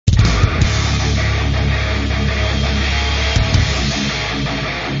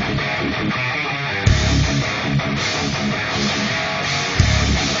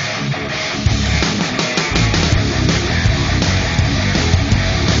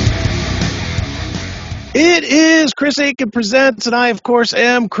It is Chris Aiken Presents, and I, of course,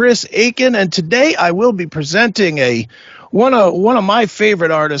 am Chris Aiken. And today I will be presenting one of my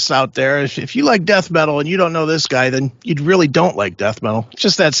favorite artists out there. If you like death metal and you don't know this guy, then you really don't like death metal. It's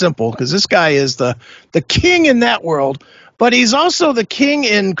just that simple, because this guy is the king in that world. But he's also the king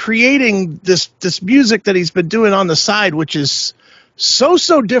in creating this music that he's been doing on the side, which is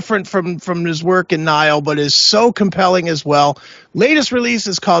so different from his work in Nile, but is so compelling as well. Latest release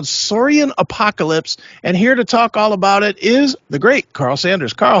is called Saurian Apocalypse, and here to talk all about it is the great Karl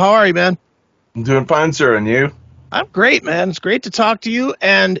Sanders. Karl, how are you, man? I'm doing fine, sir, and you? I'm great, man. It's great to talk to you,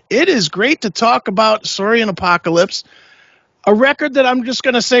 and it is great to talk about Saurian Apocalypse, a record that I'm just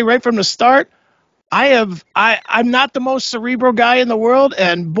going to say right from the start, I'm not the most cerebral guy in the world,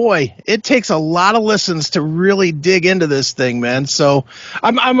 and boy, it takes a lot of listens to really dig into this thing, man. So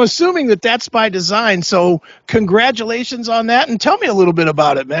I'm assuming that that's by design. So congratulations on that, and tell me a little bit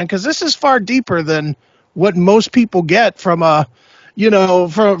about it, man, because this is far deeper than what most people get from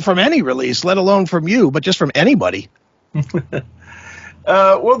from any release, let alone from you, but just from anybody.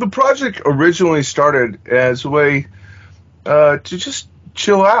 Well, the project originally started as a way to just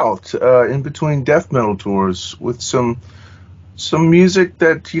chill out in between death metal tours with some music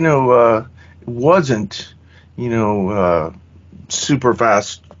that wasn't super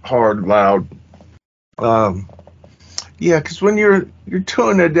fast, hard, loud. Yeah, because when you're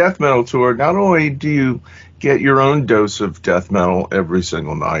doing a death metal tour, not only do you get your own dose of death metal every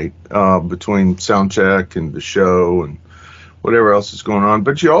single night between sound check and the show and whatever else is going on,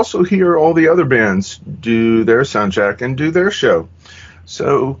 but you also hear all the other bands do their sound check and do their show.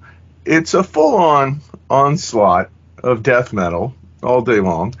 So it's a full-on onslaught of death metal all day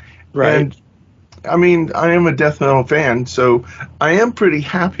long. Right. And I mean, I am a death metal fan, so I am pretty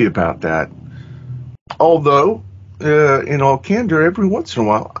happy about that. Although, in all candor, every once in a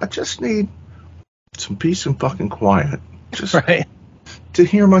while, I just need some peace and fucking quiet, just Right. to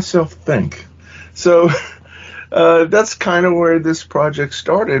hear myself think. So that's kind of where this project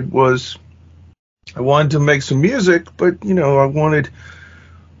started. Was I wanted to make some music, but I wanted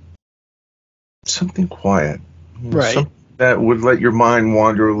something quiet, Right. something that would let your mind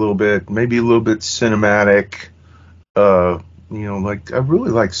wander a little bit, maybe a little bit cinematic. Like I really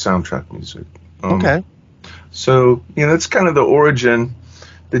like soundtrack music. Okay. So that's kind of the origin,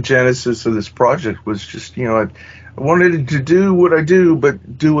 the genesis of this project was just I wanted to do what I do,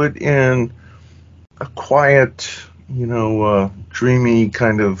 but do it in a quiet, dreamy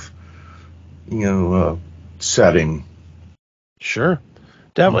kind of setting. Sure.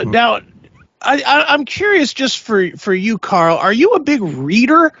 Definitely. Mhm. Now, I'm curious just for you, Karl, are you a big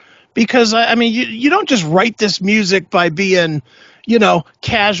reader? Because, I mean, you don't just write this music by being,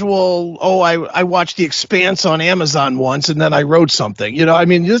 casual. Oh, I watched The Expanse on Amazon once and then I wrote something. I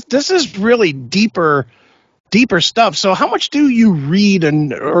mean, this is really deeper stuff. So how much do you read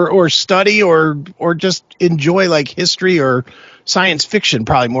or study or just enjoy like history or science fiction,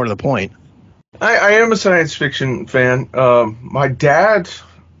 probably more to the point? I am a science fiction fan. My dad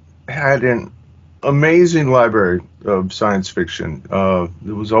had an amazing library of science fiction.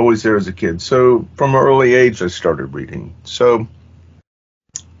 It was always there as a kid. So from an early age, I started reading. So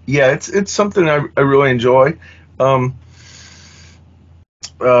yeah, it's something I really enjoy. Um,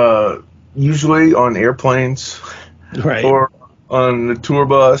 Usually on airplanes Right. or on the tour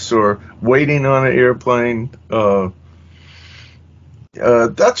bus or waiting on an airplane.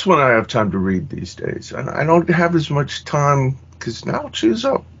 That's when I have time to read these days. And I don't have as much time because now it chews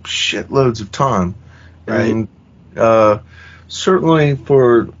up shitloads of time. Right. And certainly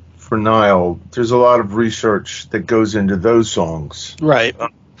for Nile, there's a lot of research that goes into those songs. Right.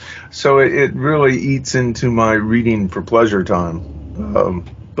 So it really eats into my reading for pleasure time.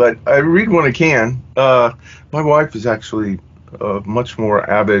 But I read when I can. My wife is actually a much more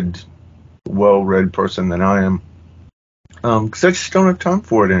avid, well-read person than I am. Because I just don't have time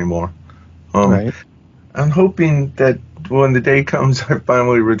for it anymore. Right. I'm hoping that when the day comes I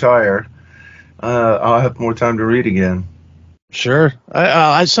finally retire, I'll have more time to read again. Sure.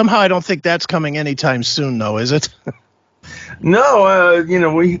 I somehow I don't think that's coming anytime soon, though, is it? No,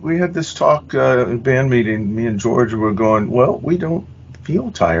 we had this talk band meeting. Me and George were going, well, we don't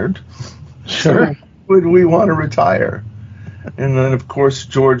feel tired. Sure. So would we want to retire? And then, of course,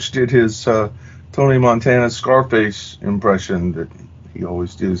 George did his Tony Montana Scarface impression that he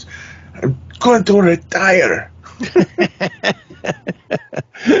always does. I'm going to retire.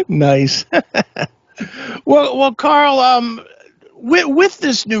 Nice. Well, Karl, with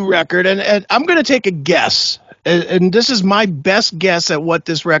this new record, and I'm going to take a guess, and this is my best guess at what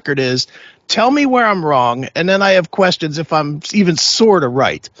this record is. Tell me where I'm wrong, and then I have questions if I'm even sort of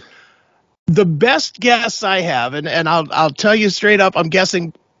right. The best guess I have, and I'll tell you straight up, I'm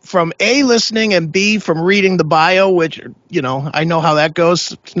guessing from A, listening, and B, from reading the bio, which, I know how that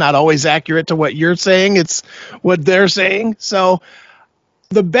goes. It's not always accurate to what you're saying. It's what they're saying. So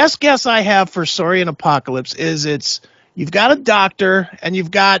the best guess I have for Saurian Apocalypse is you've got a doctor and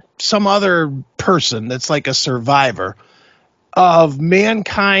you've got some other person that's like a survivor of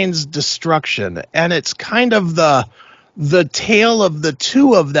mankind's destruction, and it's kind of the tale of the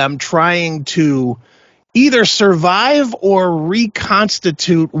two of them trying to either survive or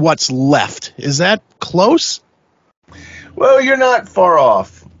reconstitute what's left. Is that close? Well, you're not far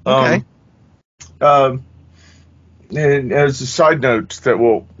off. Okay. And as a side note that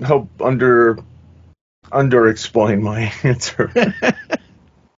will help under explain my answer.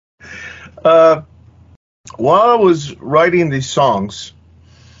 While I was writing these songs,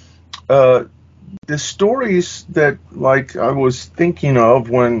 the stories that I was thinking of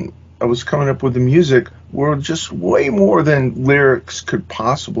when I was coming up with the music were just way more than lyrics could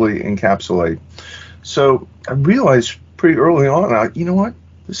possibly encapsulate. So I realized pretty early on, you know what?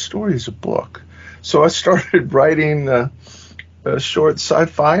 This story is a book. So I started writing a short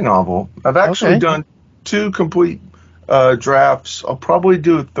sci-fi novel. I've actually done 2 complete drafts. I'll probably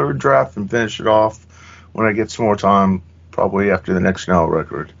do a 3rd draft and finish it off when I get some more time, probably after the next Nile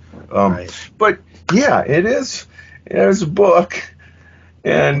record. Right. But yeah, it is. There's a book,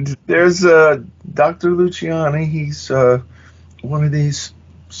 and there's Dr. Luciani. He's one of these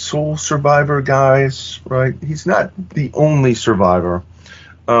sole survivor guys, right? He's not the only survivor.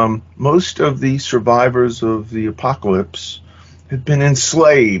 Most of the survivors of the apocalypse have been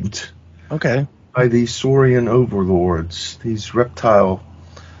enslaved by these Saurian overlords, these reptile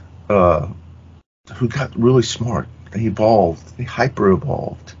who got really smart. They evolved. They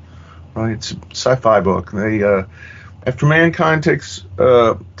hyper-evolved. Right? It's a sci-fi book. They after mankind takes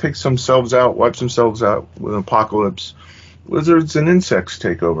themselves out, wipes themselves out with an apocalypse, lizards and insects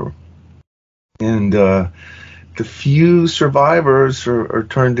take over. And the few survivors are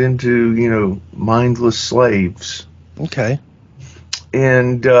turned into, mindless slaves. Okay.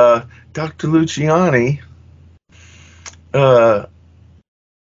 And Dr. Luciani,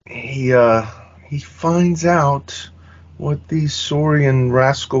 he finds out what these Saurian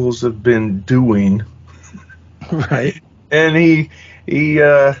rascals have been doing. Right. And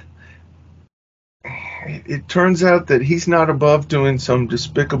it turns out that he's not above doing some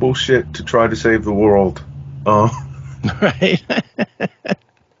despicable shit to try to save the world. Right.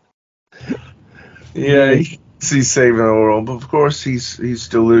 Yeah, he's saving the world, but of course he's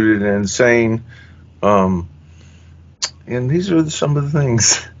deluded and insane. And these are some of the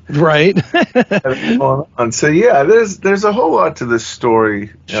things. Right. going on. So yeah, there's a whole lot to this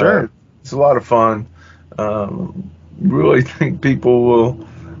story. Sure. It's a lot of fun. Really think people will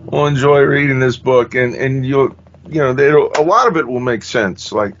enjoy reading this book, and a lot of it will make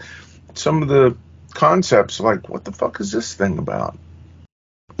sense. Like some of the concepts, like what the fuck is this thing about?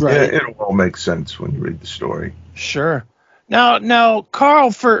 Right. It'll all make sense when you read the story. Sure. Now,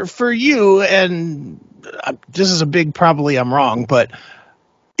 Karl, for you, and this is a big probably I'm wrong, but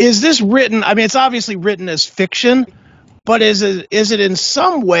is this written? I mean, it's obviously written as fiction, but is it in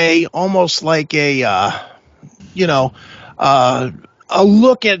some way almost like a look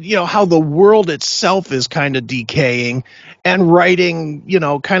at how the world itself is kind of decaying, and writing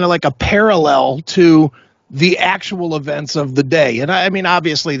kind of like a parallel to the actual events of the day? And I mean,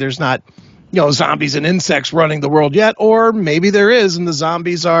 obviously, there's not zombies and insects running the world yet, or maybe there is, and the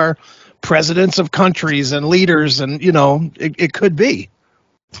zombies are presidents of countries and leaders, and it could be.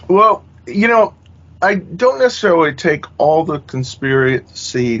 Well, I don't necessarily take all the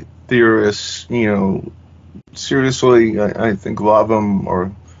conspiracy theorists, seriously. I think a lot of them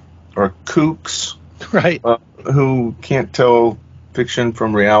are kooks, right? Who can't tell fiction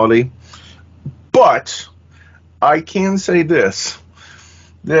from reality. But I can say this,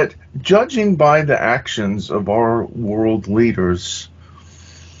 that judging by the actions of our world leaders,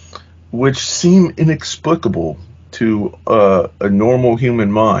 which seem inexplicable to a normal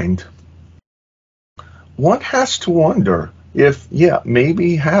human mind, one has to wonder if,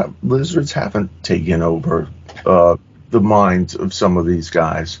 maybe lizards haven't taken over the minds of some of these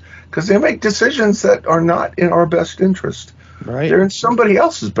guys, because they make decisions that are not in our best interest. Right. They're in somebody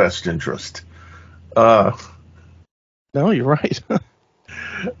else's best interest. No, you're right.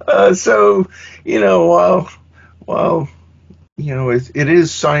 So, while it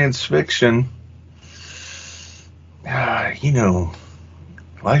is science fiction, life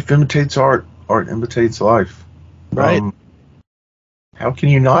imitates art, art imitates life. Right. How can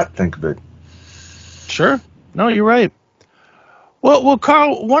you not think of it? Sure. No, you're right. Well,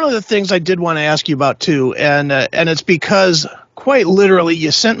 Karl, one of the things I did want to ask you about too, and it's because quite literally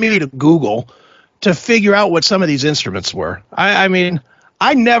you sent me to Google to figure out what some of these instruments were. I mean,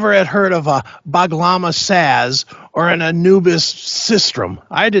 I never had heard of a Baglama saz or an Anubis sistrum.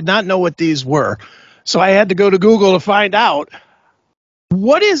 I did not know what these were, so I had to go to Google to find out.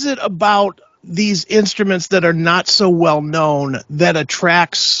 What is it about these instruments that are not so well known that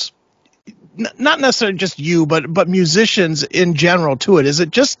attracts not necessarily just you, but musicians in general to it? Is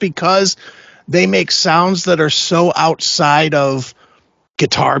it just because they make sounds that are so outside of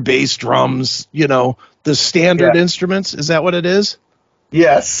guitar, bass, drums, the standard Yeah. instruments? Is that what it is?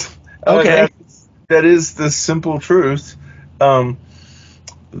 Yes. Okay. That is the simple truth. Um,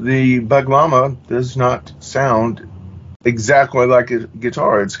 the Baglama does not sound exactly like a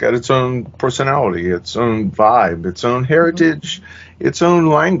guitar. It's got its own personality, its own vibe, its own heritage, its own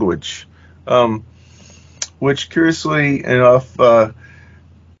language. Um, which, curiously enough, I'm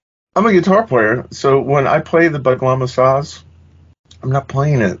a guitar player, so when I play the Baglama Saz, I'm not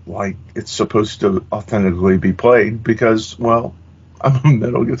playing it like it's supposed to authentically be played because, well, I'm a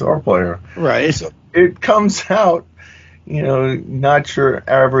metal guitar player. Right. So it comes out, not your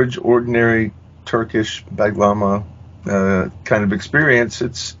average, ordinary Turkish Baglama kind of experience.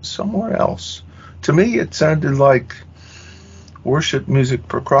 It's somewhere else. To me, it sounded like worship music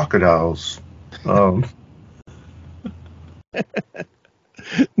for crocodiles. Um,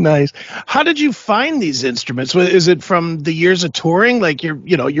 Nice. How did you find these instruments? Is it from the years of touring? Like you're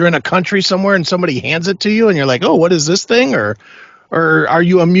in a country somewhere and somebody hands it to you and you're like, "Oh, what is this thing?" Or are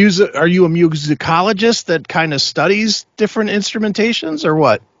you a musicologist that kind of studies different instrumentations or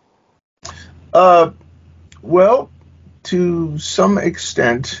what? uh, well, to some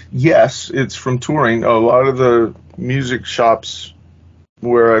extent, yes, it's from touring. A lot of the music shops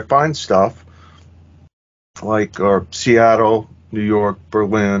where I find stuff, like are Seattle, New York,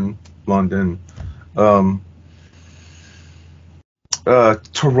 Berlin, London, um,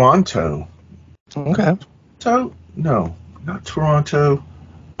 Toronto. Okay. No, not Toronto.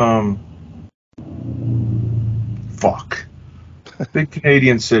 Um, fuck. Big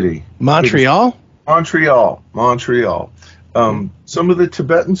Canadian city. Montreal? Montreal. Some of the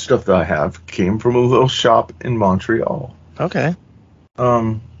Tibetan stuff that I have came from a little shop in Montreal. Okay.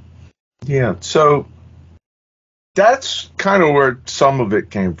 Um, yeah, so that's kind of where some of it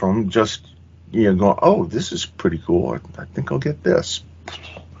came from. Just going, oh, this is pretty cool. I think I'll get this.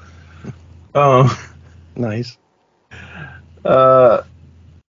 Uh, Nice. uh,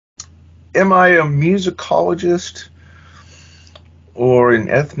 am I a musicologist or an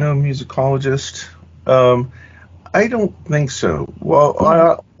ethnomusicologist? I don't think so.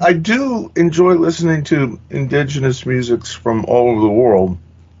 Well, I do enjoy listening to indigenous musics from all over the world.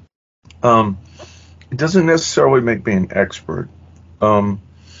 It doesn't necessarily make me an expert,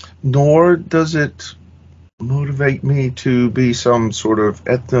 nor does it motivate me to be some sort of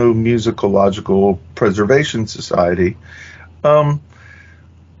ethnomusicological preservation society.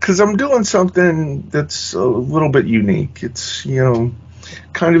 Because I'm doing something that's a little bit unique. It's,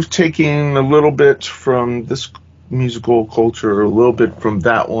 kind of taking a little bit from this musical culture, a little bit from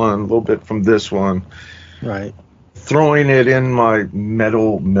that one, a little bit from this one, Right. throwing it in my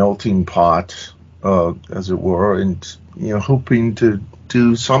metal melting pot, as it were, and, hoping to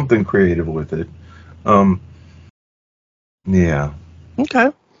do something creative with it. Um, yeah. Okay.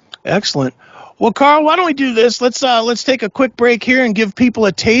 Excellent. Well, Karl, why don't we do this? Let's take a quick break here and give people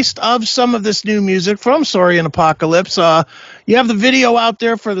a taste of some of this new music from Saurian Apocalypse. You have the video out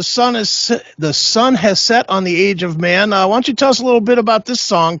there for the sun has set on the age of man. Why don't you tell us a little bit about this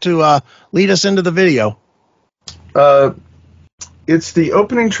song to lead us into the video? It's the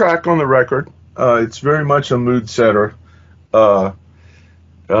opening track on the record. It's very much a mood setter. Uh,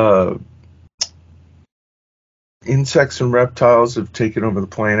 uh, Insects and reptiles have taken over the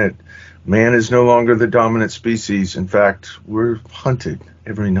planet. Man is no longer the dominant species. In fact, we're hunted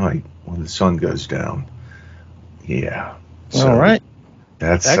every night when the sun goes down. Yeah. So All right.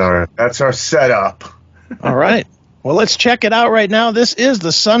 that's our setup. All right. Well, let's check it out right now. This is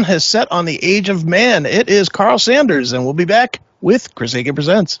The Sun Has Set on the Age of Man. It is Karl Sanders, and we'll be back with Chris Aiken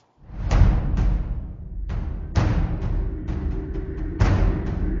Presents.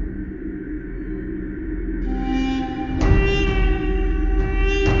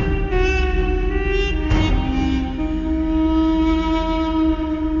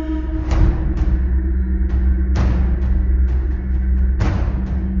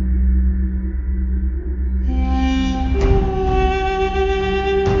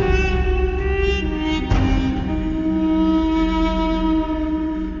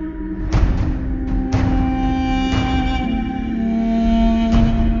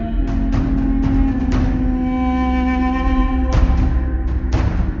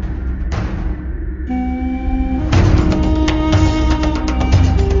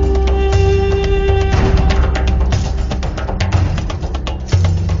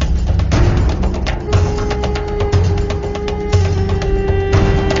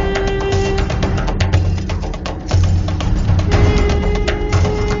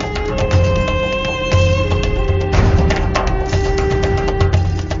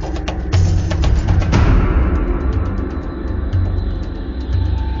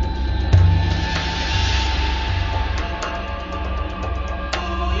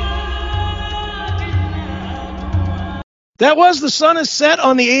 That was The Sun is Set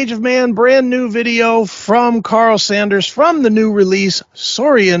on the Age of Man, brand new video from Karl Sanders from the new release,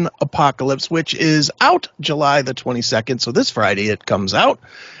 Saurian Apocalypse, which is out July the 22nd. So this Friday it comes out.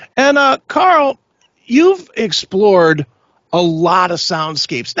 And Karl, you've explored a lot of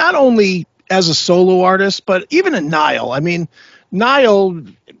soundscapes, not only as a solo artist, but even in Nile. I mean, Nile,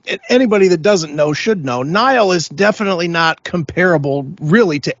 anybody that doesn't know should know, Nile is definitely not comparable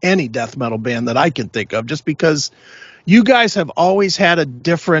really to any death metal band that I can think of, just because you guys have always had a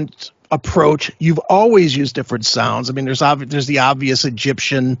different approach. You've always used different sounds. I mean, there's the obvious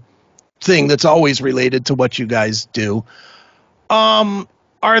Egyptian thing that's always related to what you guys do. Are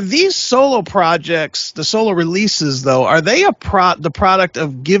these solo projects, the solo releases, though, are they the product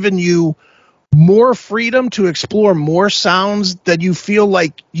of giving you more freedom to explore more sounds that you feel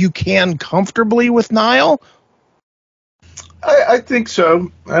like you can comfortably with Nile? I think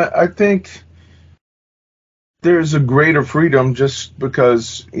so. I think there's a greater freedom just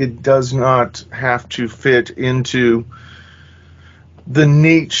because it does not have to fit into the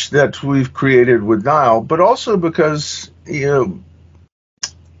niche that we've created with Nile, but also because, if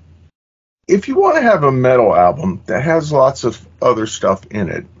you want to have a metal album that has lots of other stuff in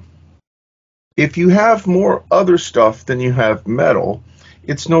it, if you have more other stuff than you have metal,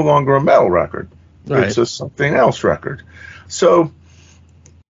 it's no longer a metal record. Right. It's a something else record. So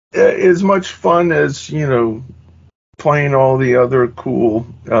as much fun as, playing all the other cool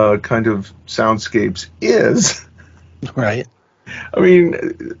kind of soundscapes is, right? I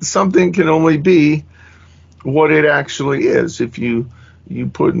mean, something can only be what it actually is. If you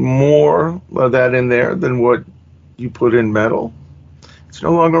put more of that in there than what you put in metal, it's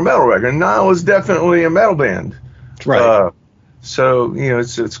no longer a metal record. And Nile is definitely a metal band. Right. So,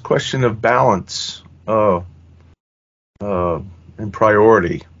 it's a question of balance and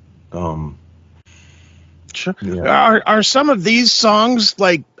priority. Sure. Yeah. Are some of these songs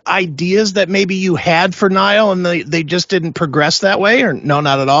like ideas that maybe you had for Nile and they just didn't progress that way, or no,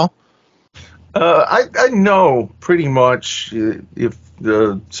 not at all? I know pretty much if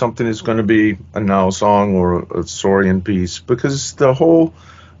something is going to be a Nile song or a Saurian piece, because the whole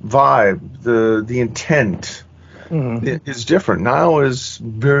vibe, the intent is different. Nile is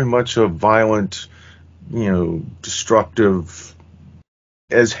very much a violent, destructive,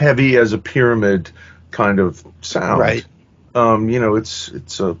 as heavy as a pyramid kind of sound. Right.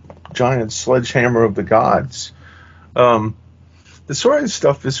 It's a giant sledgehammer of the gods. The Saurian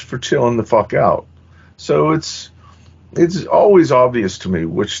stuff is for chilling the fuck out. So it's always obvious to me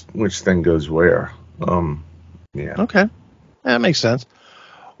which thing goes where. Yeah. Okay, that makes sense.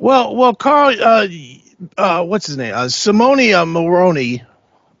 Well, Karl, what's his name? Simonia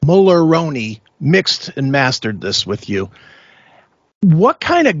Mulleroni mixed and mastered this with you. What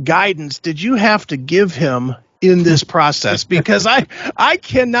kind of guidance did you have to give him in this process? Because I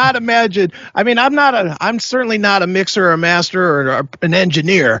cannot imagine. I mean, I'm certainly not a mixer or a master or an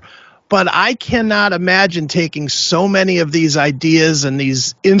engineer, but I cannot imagine taking so many of these ideas and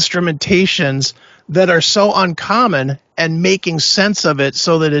these instrumentations that are so uncommon and making sense of it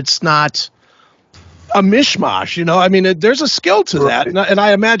so that it's not a mishmash. I mean, there's a skill to that, and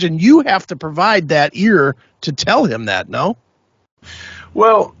I imagine you have to provide that ear to tell him that. No.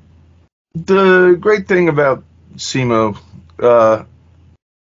 Well, the great thing about Simo,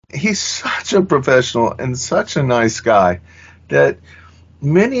 he's such a professional and such a nice guy that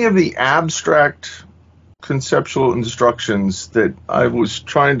many of the abstract conceptual instructions that I was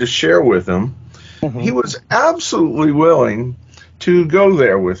trying to share with him, he was absolutely willing to go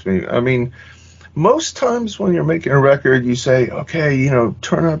there with me. I mean, most times when you're making a record, you say, okay,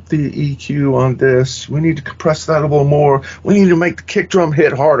 turn up the EQ on this. We need to compress that a little more. We need to make the kick drum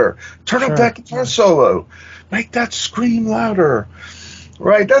hit harder. Turn up that guitar solo. Make that scream louder.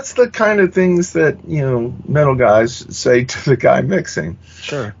 Right? That's the kind of things that, metal guys say to the guy mixing.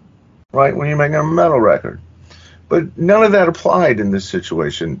 Sure. Right? When you're making a metal record. But none of that applied in this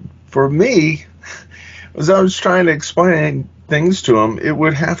situation. For me, as I was trying to explain things to him, it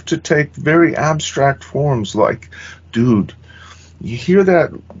would have to take very abstract forms like, dude, you hear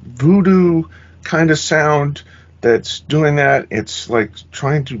that voodoo kind of sound that's doing that? It's like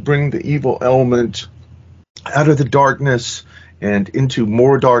trying to bring the evil element out of the darkness and into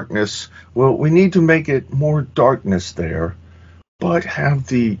more darkness. Well, we need to make it more darkness there, but have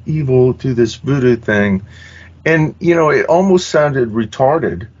the evil do this voodoo thing. And, it almost sounded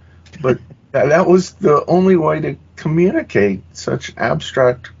retarded, but that was the only way to communicate such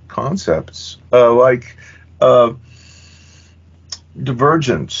abstract concepts, like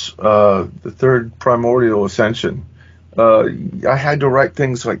divergence, the third primordial ascension. I had to write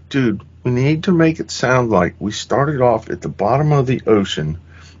things like, dude, we need to make it sound like we started off at the bottom of the ocean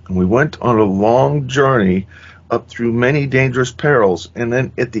and we went on a long journey up through many dangerous perils. And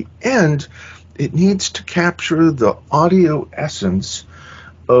then at the end, it needs to capture the audio essence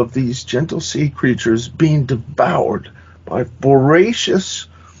of these gentle sea creatures being devoured by voracious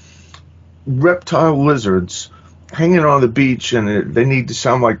reptile lizards hanging on the beach, and they need to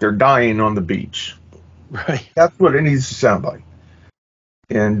sound like they're dying on the beach. Right. That's what it needs to sound like.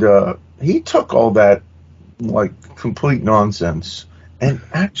 And he took all that like complete nonsense and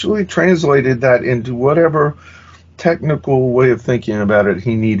actually translated that into whatever technical way of thinking about it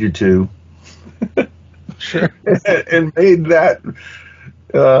he needed to. Sure. And made that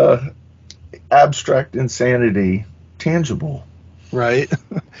abstract insanity tangible. Right.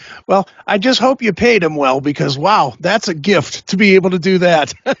 Well, I just hope you paid him well, because wow, that's a gift to be able to do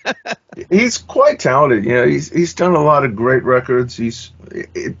that. He's quite talented. You know, he's done a lot of great records. As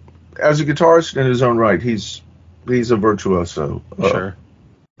a guitarist in his own right, he's a virtuoso. Sure.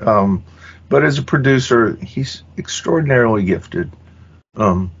 But as a producer, he's extraordinarily gifted.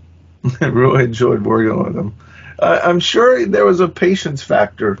 I really enjoyed working with him. I'm sure there was a patience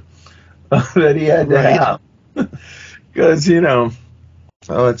factor that he had to have, because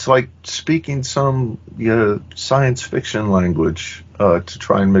it's like speaking some science fiction language to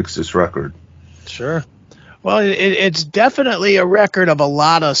try and mix this record. Sure. Well, it's definitely a record of a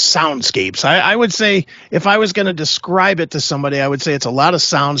lot of soundscapes. I would say, if I was going to describe it to somebody, I would say it's a lot of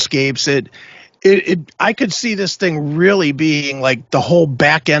soundscapes. I could see this thing really being like the whole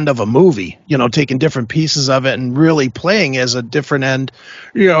back end of a movie, taking different pieces of it and really playing as a different end,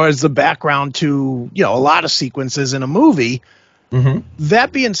 as the background to, a lot of sequences in a movie. Mm-hmm.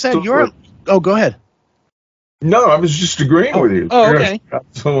 That being said, go ahead. No, I was just agreeing with you. Oh, okay. You're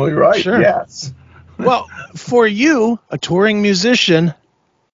absolutely right. Sure. Yes. Well, for you, a touring musician,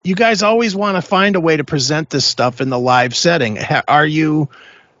 you guys always want to find a way to present this stuff in the live setting. Are you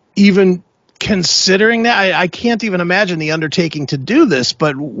even considering that? I can't even imagine the undertaking to do this,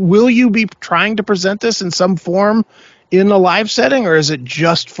 but will you be trying to present this in some form in a live setting, or is it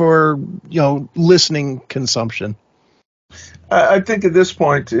just for, listening consumption? I think at this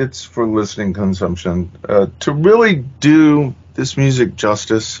point it's for listening consumption. To really do this music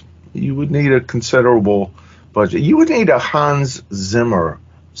justice, you would need a considerable budget. You would need a Hans Zimmer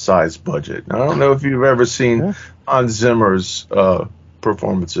size budget. I don't know if you've ever seen Hans Zimmer's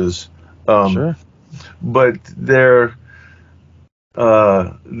performances. Sure. But they're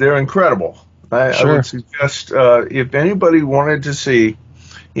incredible. I would suggest if anybody wanted to see,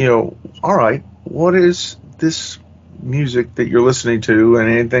 all right, what is this music that you're listening to and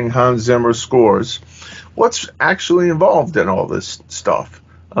anything Hans Zimmer scores, what's actually involved in all this stuff?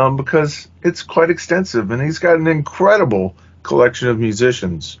 Because it's quite extensive, and he's got an incredible collection of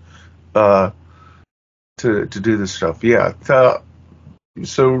musicians to do this stuff. Yeah.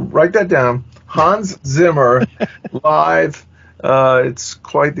 So write that down. Hans Zimmer live. It's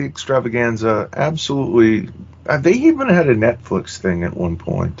quite the extravaganza. Absolutely. They even had a Netflix thing at one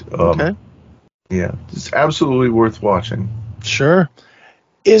point. Okay. Yeah, it's absolutely worth watching. Sure.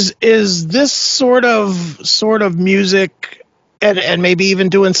 Is this sort of music, and maybe even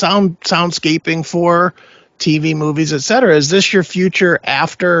doing soundscaping for TV, movies, etc.? Is this your future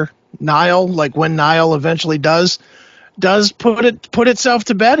after Nile? Like when Nile eventually does put itself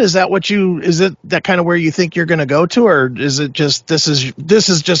to bed? Is it that kind of where you think you're going to go to, or is it just this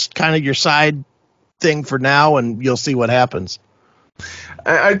is just kind of your side thing for now, and you'll see what happens?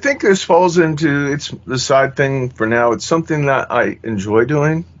 I think this falls into it's the side thing for now. It's something that I enjoy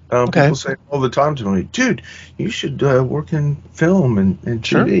doing. People say all the time to me, dude, you should work in film and TV.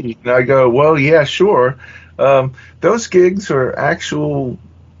 Sure. And I go, well, yeah, sure. Those gigs are actual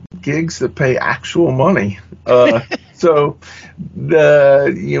gigs that pay actual money. So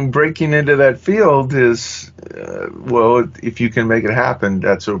breaking into that field is, well, if you can make it happen,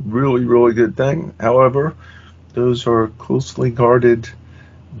 that's a really, really good thing. However, those are closely guarded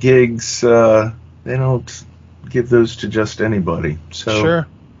gigs. They don't give those to just anybody. So sure.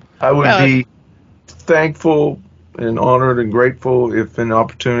 I would be thankful and honored and grateful if an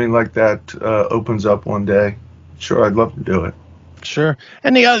opportunity like that opens up one day. Sure, I'd love to do it. Sure.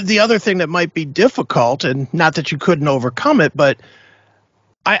 And the other thing that might be difficult, and not that you couldn't overcome it, but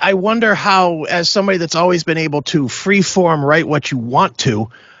I wonder how, as somebody that's always been able to freeform write what you want to,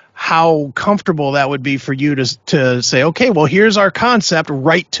 how comfortable that would be for you to say, okay, well, here's our concept,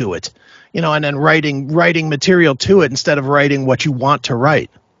 write to it, and then writing material to it instead of writing what you want to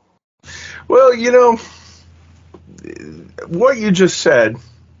write. Well, what you just said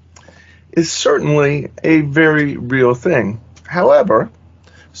is certainly a very real thing. However,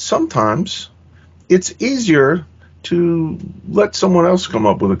 sometimes it's easier to let someone else come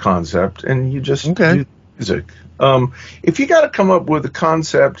up with a concept and you just do music. If you got to come up with a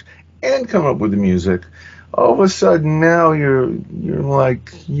concept and come up with the music, all of a sudden now you're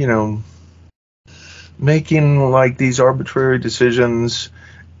like, making like these arbitrary decisions,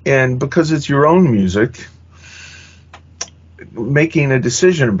 and because it's your own music, making a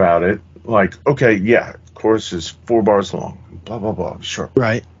decision about it, like, okay, yeah, the chorus is 4 bars long, blah blah blah, sure,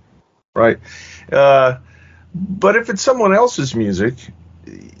 Right. But if it's someone else's music,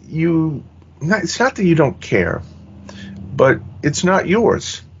 it's not that you don't care, but it's not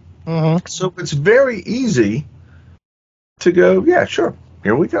yours. Mm-hmm. So it's very easy to go, yeah, sure,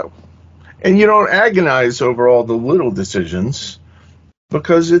 here we go. And you don't agonize over all the little decisions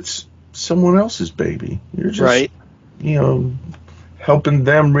because it's someone else's baby. You're just, helping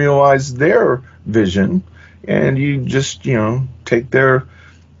them realize their vision, and you just, take their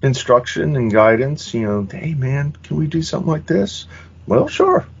instruction and guidance, hey man, can we do something like this? Well,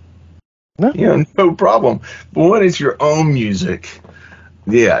 sure. Yeah. No problem. But when it's your own music,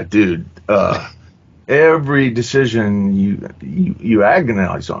 yeah, dude, every decision you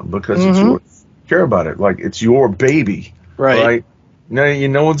agonize on because it's yours. You care about it like it's your baby, right?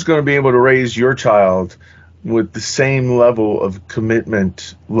 No one's going to be able to raise your child with the same level of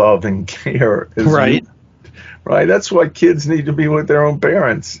commitment, love, and care as you. Right? That's why kids need to be with their own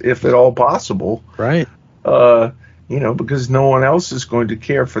parents, if at all possible. Right. Because no one else is going to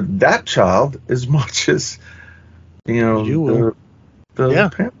care for that child as much as, you will.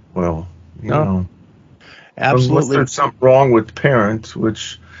 The parent will. Absolutely. Unless there's something wrong with the parent,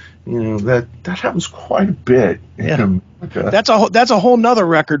 which, that happens quite a bit. Yeah. That's a whole nother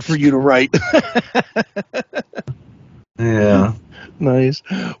record for you to write. Yeah. Nice.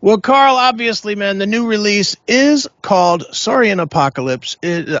 Well, Karl, obviously, man, the new release is called Saurian Apocalypse.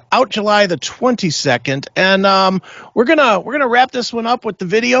 Out July the 22nd, and we're gonna wrap this one up with the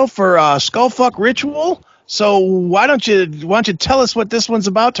video for Skullfuck Ritual. So why don't you tell us what this one's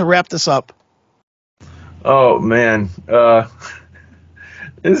about to wrap this up? Oh man,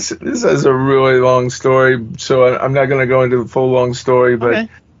 this has a really long story, so I'm not going to go into the full long story. But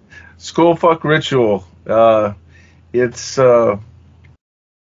Skullfuck Ritual, it's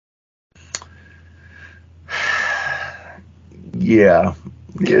yeah,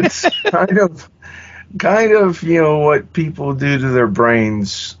 it's kind of what people do to their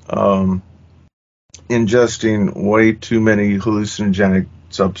brains, ingesting way too many hallucinogenic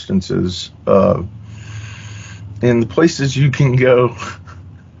substances. And the places you can go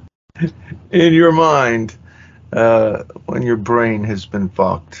in your mind when your brain has been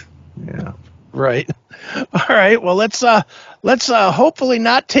fucked. Yeah. Right. All right. Well, let's hopefully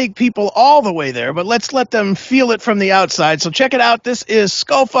not take people all the way there, but let's let them feel it from the outside. So check it out. This is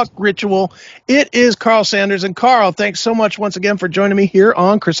Skullfuck Ritual. It is Karl Sanders. And Karl, thanks so much once again for joining me here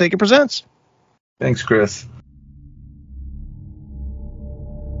on Chris Aiken Presents. Thanks, Chris.